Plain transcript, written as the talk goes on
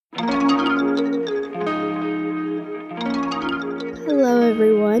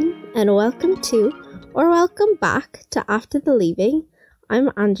everyone, and welcome back to After the Leaving.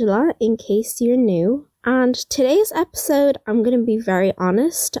 I'm Angela, in case you're new, and today's episode, I'm going to be very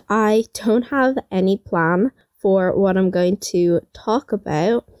honest, I don't have any plan for what I'm going to talk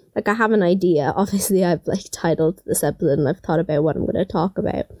about. I have an idea. Obviously, I've titled this episode and I've thought about what I'm going to talk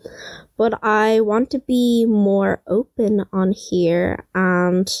about. But I want to be more open on here,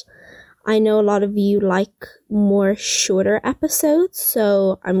 and I know a lot of you like more shorter episodes,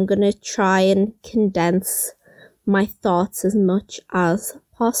 so I'm going to try and condense my thoughts as much as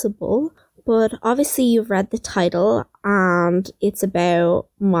possible. But obviously you've read the title, and it's about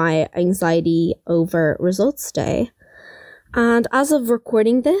my anxiety over results day. And as of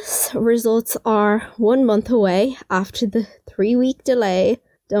recording this, results are 1 month away after the 3-week delay.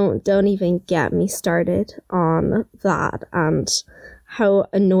 Don't even get me started on that and how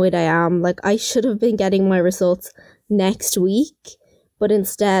annoyed I am. I should have been getting my results next week, but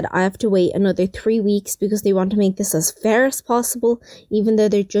instead I have to wait another 3 weeks because they want to make this as fair as possible, even though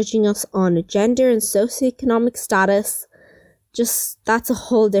they're judging us on gender and socioeconomic status. That's a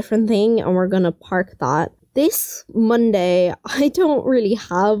whole different thing, and we're gonna park that. This Monday, I don't really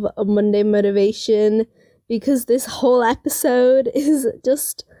have a Monday motivation because this whole episode is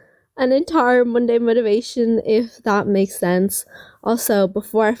just an entire Monday motivation, if that makes sense. Also,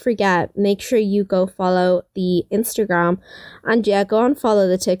 before I forget, make sure you go follow the Instagram, and go and follow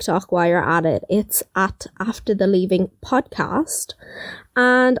the TikTok while you're at it. It's at After the Leaving Podcast.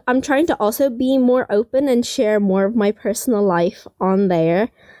 And I'm trying to also be more open and share more of my personal life on there.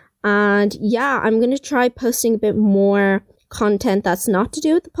 And I'm going to try posting a bit more content that's not to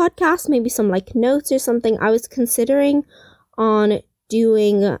do with the podcast, maybe some notes or something. I was considering on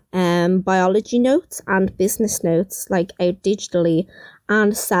doing biology notes and business notes out digitally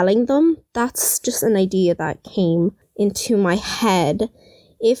and selling them. That's just an idea that came into my head.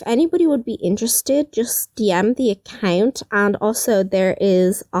 If anybody would be interested, just DM the account, and also there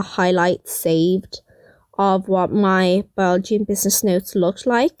is a highlight saved of what my biology and business notes looked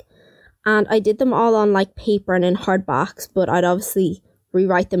like, and I did them all on paper and in hardbacks, but I'd obviously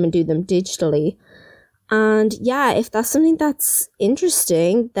rewrite them and do them digitally. And if that's something that's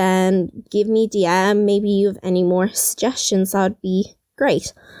interesting, then give me DM. Maybe you have any more suggestions. That would be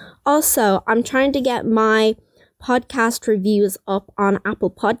great. Also, I'm trying to get my podcast reviews up on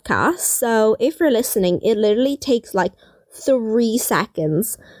Apple Podcasts. So if you're listening, it literally takes 3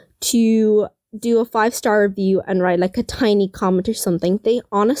 seconds to do a 5-star review and write a tiny comment or something. They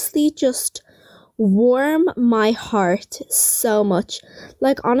honestly just warm my heart so much.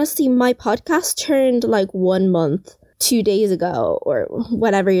 Honestly, my podcast turned 1 month 2 days ago, or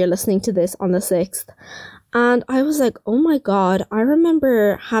whatever you're listening to this, on the 6th, and I was oh my god, I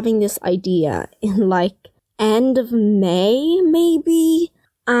remember having this idea in end of May maybe,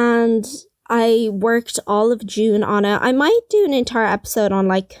 and I worked all of June on it. I might do an entire episode on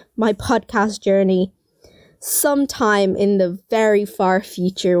my podcast journey sometime in the very far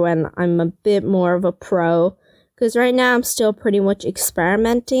future when I'm a bit more of a pro, because right now I'm still pretty much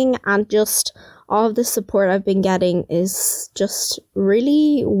experimenting, and just all of the support I've been getting is just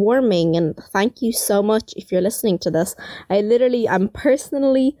really warming, and thank you so much if you're listening to this. I'm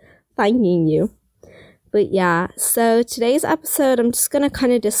personally thanking you. But so today's episode, I'm just gonna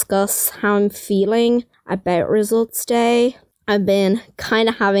kind of discuss how I'm feeling about results day. I've been kind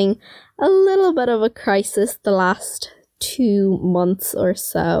of having a little bit of a crisis the last 2 months or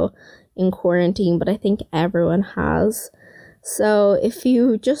so in quarantine, but I think everyone has. So if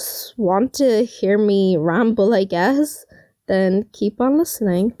you just want to hear me ramble, I guess, then keep on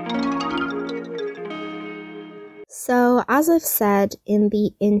listening. So as I've said in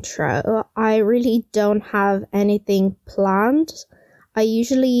the intro, I really don't have anything planned. I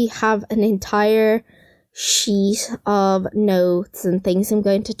usually have an entire sheet of notes and things I'm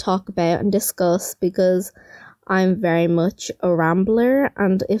going to talk about and discuss, because I'm very much a rambler,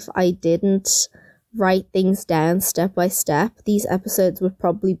 and if I didn't write things down step by step, these episodes would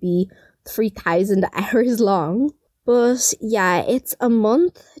probably be 3,000 hours long. But it's a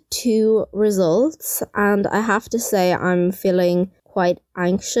month to results, and I have to say I'm feeling quite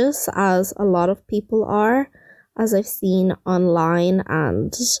anxious, as a lot of people are, as I've seen online,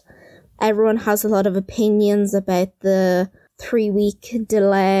 and everyone has a lot of opinions about the 3-week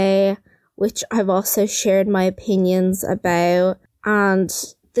delay, which I've also shared my opinions about, and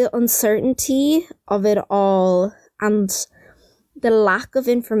the uncertainty of it all, and the lack of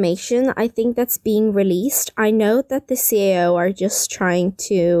information I think that's being released. I know that the CAO are just trying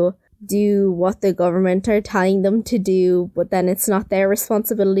to do what the government are telling them to do, but then it's not their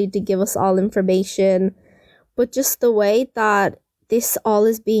responsibility to give us all information. But just the way that this all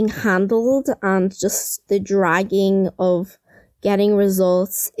is being handled, and just the dragging of getting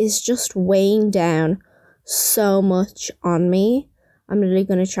results is just weighing down so much on me. I'm literally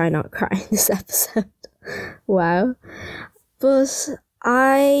going to try not cry in this episode. Wow. But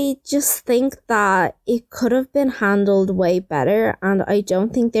I just think that it could have been handled way better, and I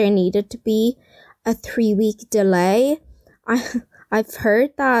don't think there needed to be a 3-week delay. I've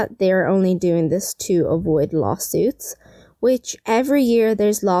heard that they're only doing this to avoid lawsuits, which every year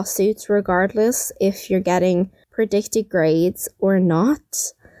there's lawsuits regardless if you're getting predicted grades or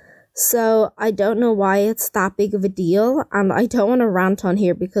not. So I don't know why it's that big of a deal, and I don't want to rant on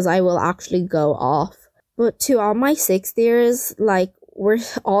here because I will actually go off. But to all my 6th years, like, we're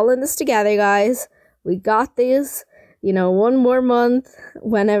all in this together, guys. We got this. You know, one more month,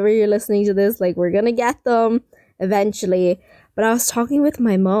 whenever you're listening to this, like, we're gonna get them eventually. But I was talking with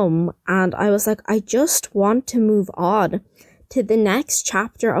my mum, and I was like, I just want to move on to the next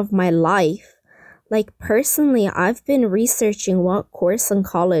chapter of my life. Like, personally, I've been researching what course in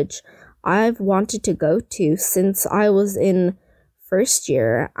college I've wanted to go to since I was in first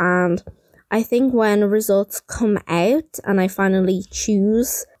year. And I think when results come out and I finally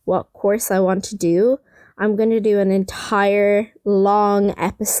choose what course I want to do, I'm going to do an entire long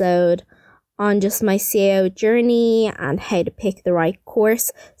episode on just my CAO journey and how to pick the right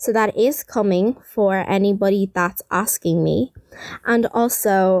course. So that is coming for anybody that's asking me. And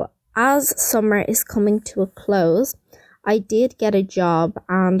also, as summer is coming to a close, I did get a job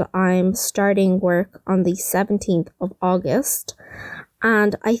and I'm starting work on the 17th of August.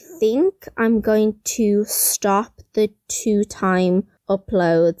 And I think I'm going to stop the 2 times a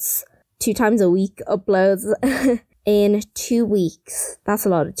week uploads in 2 weeks. That's a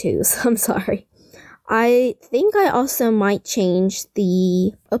lot of 2s. I'm sorry. I think I also might change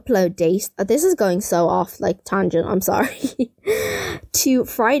the upload date. This is going so off, like, tangent, I'm sorry. To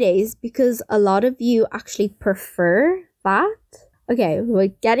Fridays, because a lot of you actually prefer that. Okay, well,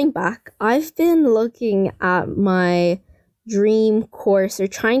 getting back, I've been looking at my dream course, or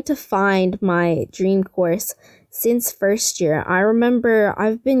trying to find my dream course, since first year. I remember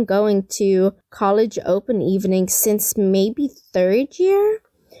I've been going to college open evenings since maybe 3rd year,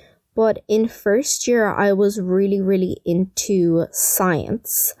 but in first year I was really into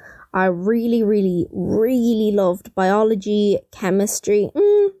science. I really loved biology, chemistry,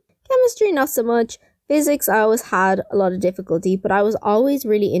 chemistry not so much, physics I always had a lot of difficulty, but I was always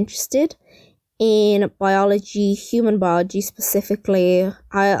really interested in biology, human biology specifically.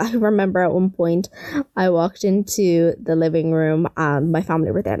 I remember at one point I walked into the living room and my family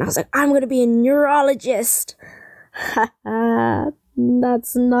were there and I was like, I'm going to be a neurologist.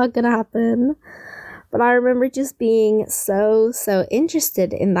 That's not going to happen. But I remember just being so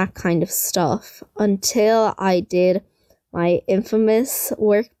interested in that kind of stuff until I did my infamous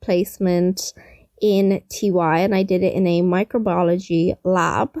work placement in TY, and I did it in a microbiology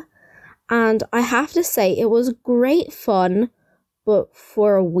lab. And I have to say, it was great fun, but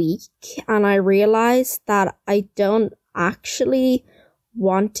for a week. And I realized that I don't actually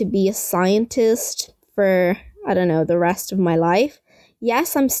want to be a scientist for, I don't know, the rest of my life.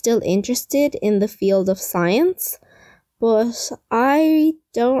 Yes, I'm still interested in the field of science, but I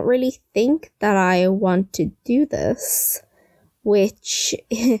don't really think that I want to do this. Which,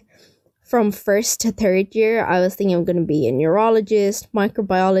 from first to 3rd year, I was thinking I'm going to be a neurologist,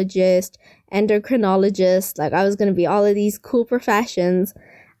 microbiologist, endocrinologist. Like, I was going to be all of these cool professions.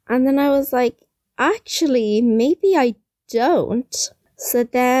 And then I was like, actually, maybe I don't. So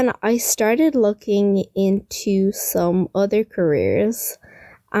then I started looking into some other careers.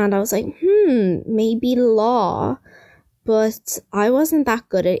 And I was like, maybe law. But I wasn't that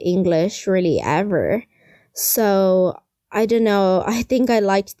good at English really ever. So I don't know, I think I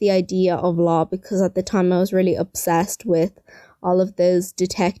liked the idea of law because at the time I was really obsessed with all of those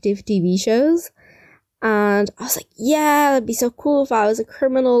detective TV shows. And I was like, yeah, that'd be so cool if I was a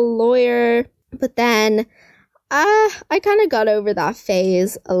criminal lawyer. But then I kind of got over that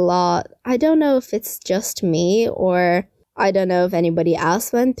phase a lot. I don't know if it's just me, or I don't know if anybody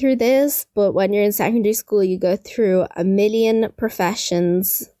else went through this, but when you're in secondary school, you go through a million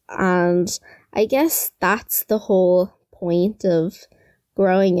professions. And I guess that's the whole point of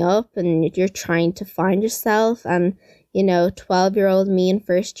growing up, and you're trying to find yourself. And 12-year-old me in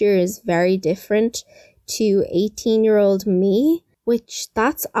first year is very different to 18-year-old me, which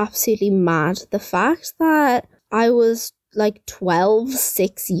that's absolutely mad. The fact that I was like 12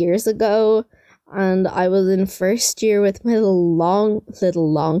 6 years ago and I was in first year with my little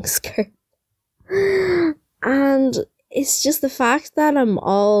long skirt, and it's just the fact that I'm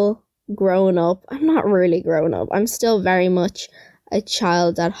all grown up. I'm not really grown up. I'm still very much a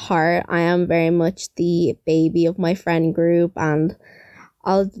child at heart. I am very much the baby of my friend group, and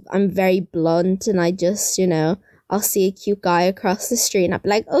I'm very blunt, and I just, I'll see a cute guy across the street and I'll be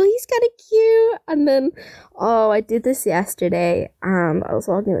like, oh, he's kind of cute. And then, I did this yesterday, and I was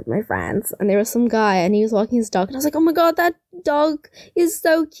walking with my friends, and there was some guy and he was walking his dog, and I was like, oh my God, that dog is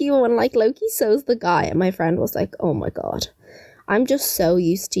so cute. And like, Loki, so's the guy. And my friend was like, oh my God, I'm just so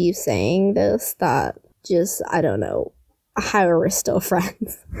used to you saying this that just, I don't know how we're still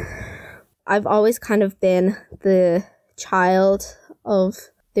friends. I've always kind of been the child of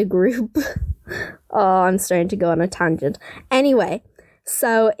the group. Oh, I'm starting to go on a tangent. Anyway,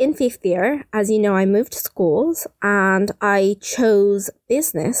 so in 5th year, as you know, I moved schools and I chose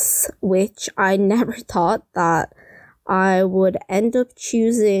business, which I never thought that I would end up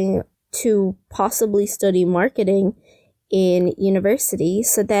choosing to possibly study marketing in university.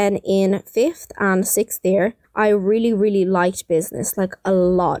 So then in 5th and 6th year, I really, really liked business, like a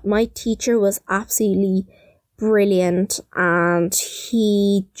lot. My teacher was absolutely brilliant, and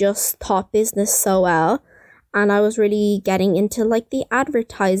he just taught business so well, and I was really getting into like the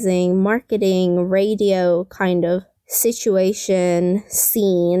advertising, marketing, radio kind of situation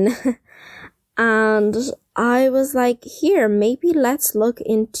scene. And I was like, here, maybe let's look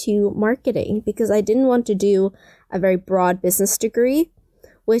into marketing, because I didn't want to do a very broad business degree,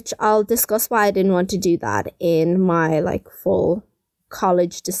 which I'll discuss why I didn't want to do that in my like full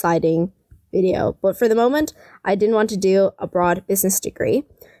college deciding video. But for the moment, I didn't want to do a broad business degree.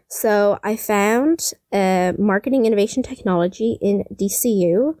 So I found marketing innovation technology in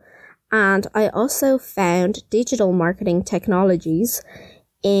DCU, and I also found digital marketing technologies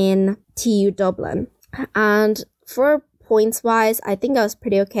in TU Dublin. And for points wise, I think I was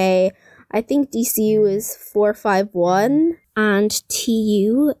pretty okay. I think DCU is 451 and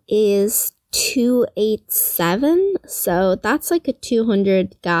TU is 287. So that's like a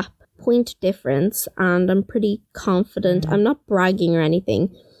 200 gap point difference, and I'm pretty confident, I'm not bragging or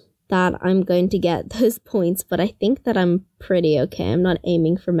anything, that I'm going to get those points, but I think that I'm pretty okay. I'm not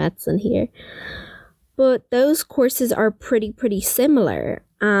aiming for medicine here. But those courses are pretty similar,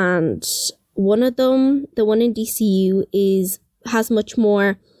 and one of them, the one in DCU, has much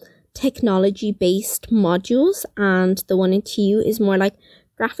more technology-based modules, and the one in TU is more like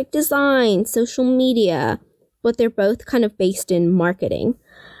graphic design, social media, but they're both kind of based in marketing.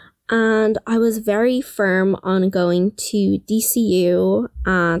 And I was very firm on going to DCU,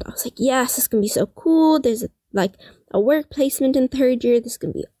 and I was like, yes, this is going to be so cool. There's a work placement in 3rd year. This is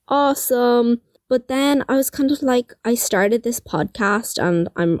going to be awesome. But then I was kind of like, I started this podcast, and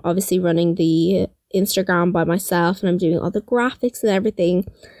I'm obviously running the Instagram by myself, and I'm doing all the graphics and everything.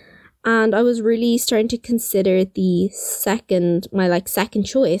 And I was really starting to consider my second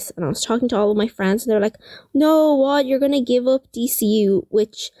choice. And I was talking to all of my friends, and they were like, no, what? You're going to give up DCU,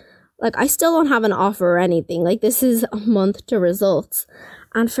 which, like, I still don't have an offer or anything. Like, this is a month to results.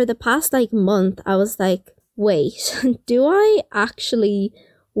 And for the past, month, I was like, wait, do I actually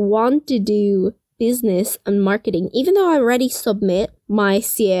want to do business and marketing? Even though I already submit my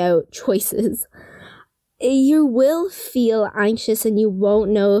CAO choices, you will feel anxious and you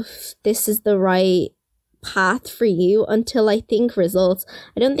won't know if this is the right path for you until I think results.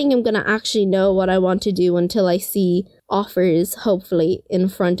 I don't think I'm going to actually know what I want to do until I see offers, hopefully, in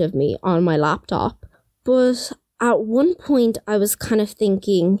front of me on my laptop. But at one point I was kind of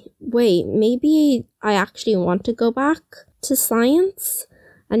thinking, wait, maybe I actually want to go back to science,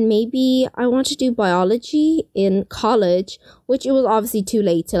 and maybe I want to do biology in college, which it was obviously too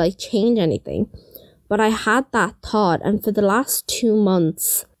late to change anything. But I had that thought, and for the last 2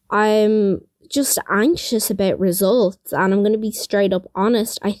 months, I'm just anxious about results, and I'm going to be straight up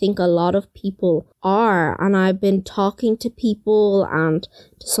honest. I think a lot of people are, and I've been talking to people and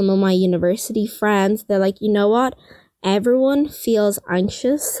to some of my university friends. They're like, you know what? Everyone feels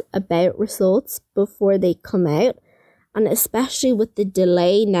anxious about results before they come out, and especially with the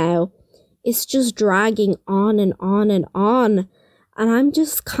delay now, it's just dragging on and on and on. And I'm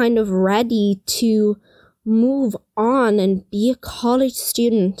just kind of ready to move on and be a college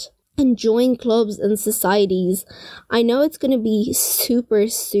student and join clubs and societies. I know it's going to be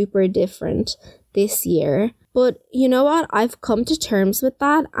super different this year, but you know what? I've come to terms with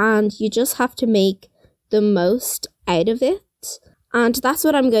that, and you just have to make the most out of it. And that's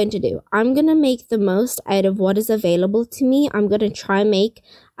what I'm going to do. I'm going to make the most out of what is available to me. I'm going to try and make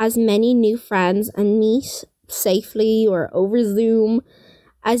as many new friends and meet safely or over Zoom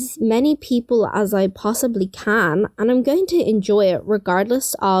as many people as I possibly can, and I'm going to enjoy it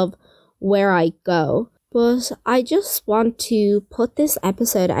regardless of where I go. But I just want to put this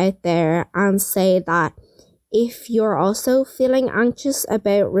episode out there and say that if you're also feeling anxious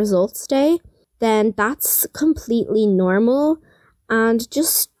about results day, then that's completely normal. And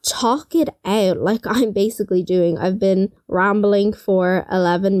just talk it out like I'm basically doing. I've been rambling for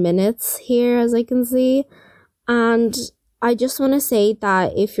 11 minutes here, as I can see. And I just want to say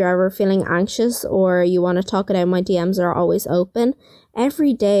that if you're ever feeling anxious or you want to talk it out, my DMs are always open.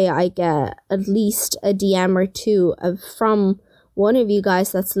 Every day I get at least a DM or two from one of you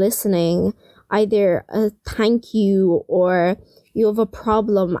guys that's listening, either a thank you or you have a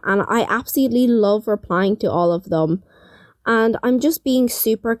problem. And I absolutely love replying to all of them. And I'm just being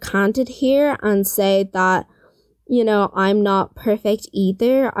super candid here and say that, you know, I'm not perfect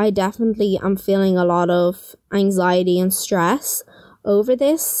either. I definitely am feeling a lot of anxiety and stress over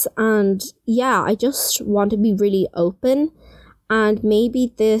this. And yeah, I just want to be really open. And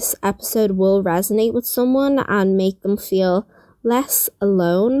maybe this episode will resonate with someone and make them feel less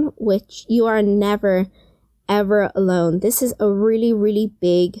alone, which you are never, ever alone. This is a really, really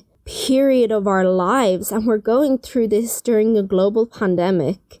big period of our lives, and we're going through this during a global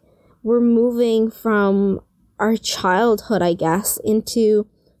pandemic. We're moving from our childhood, I guess, into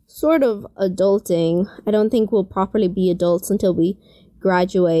sort of adulting. I don't think we'll properly be adults until we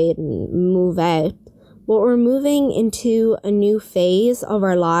graduate and move out, but we're moving into a new phase of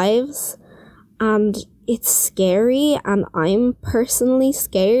our lives, and it's scary, and I'm personally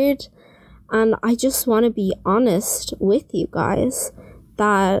scared. And I just want to be honest with you guys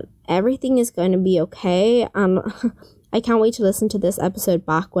that everything is going to be okay. And I can't wait to listen to this episode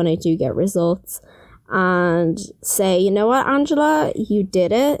back when I do get results and say, you know what, Angela, you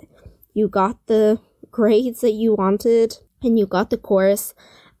did it. You got the grades that you wanted and you got the course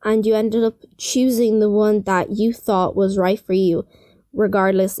and you ended up choosing the one that you thought was right for you,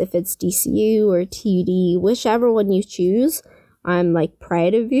 regardless if it's DCU or TUD, whichever one you choose. I'm like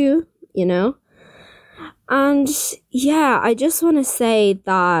proud of you, you know? And yeah, I just want to say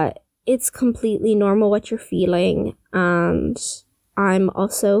that it's completely normal what you're feeling, and I'm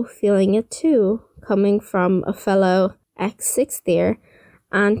also feeling it too, coming from a fellow ex-sixth year.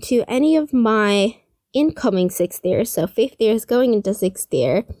 And to any of my incoming sixth year, so fifth year is going into sixth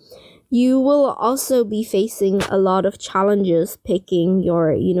year, you will also be facing a lot of challenges picking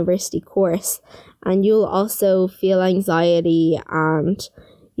your university course, and you'll also feel anxiety and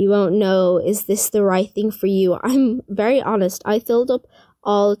you won't know, is this the right thing for you? I'm very honest. I filled up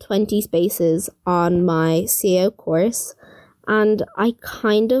all 20 spaces on my CO course, and I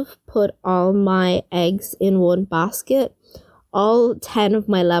kind of put all my eggs in one basket. All 10 of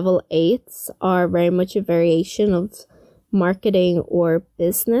my level 8s are very much a variation of marketing or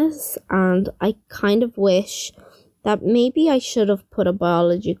business, and I kind of wish that maybe I should have put a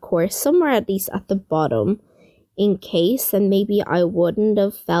biology course somewhere at least at the bottom in case, and maybe I wouldn't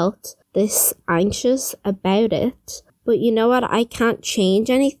have felt this anxious about it. But you know what, I can't change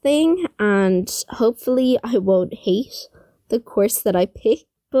anything, and hopefully I won't hate the course that I picked.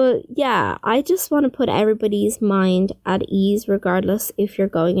 But yeah, I just want to put everybody's mind at ease, regardless if you're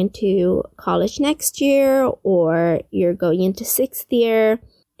going into college next year or you're going into sixth year.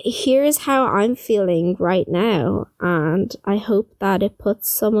 Here's how I'm feeling right now, and I hope that it puts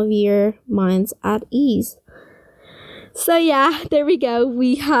some of your minds at ease. So yeah, there we go.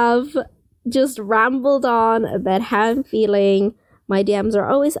 We have just rambled on about how I'm feeling. My DMs are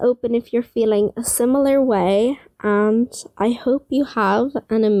always open if you're feeling a similar way, and I hope you have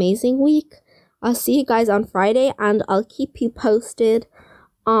an amazing week. I'll see you guys on Friday, and I'll keep you posted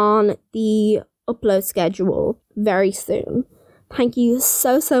on the upload schedule very soon. Thank you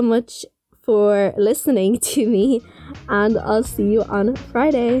so much for listening to me, and I'll see you on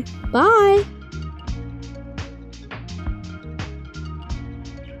Friday. Bye!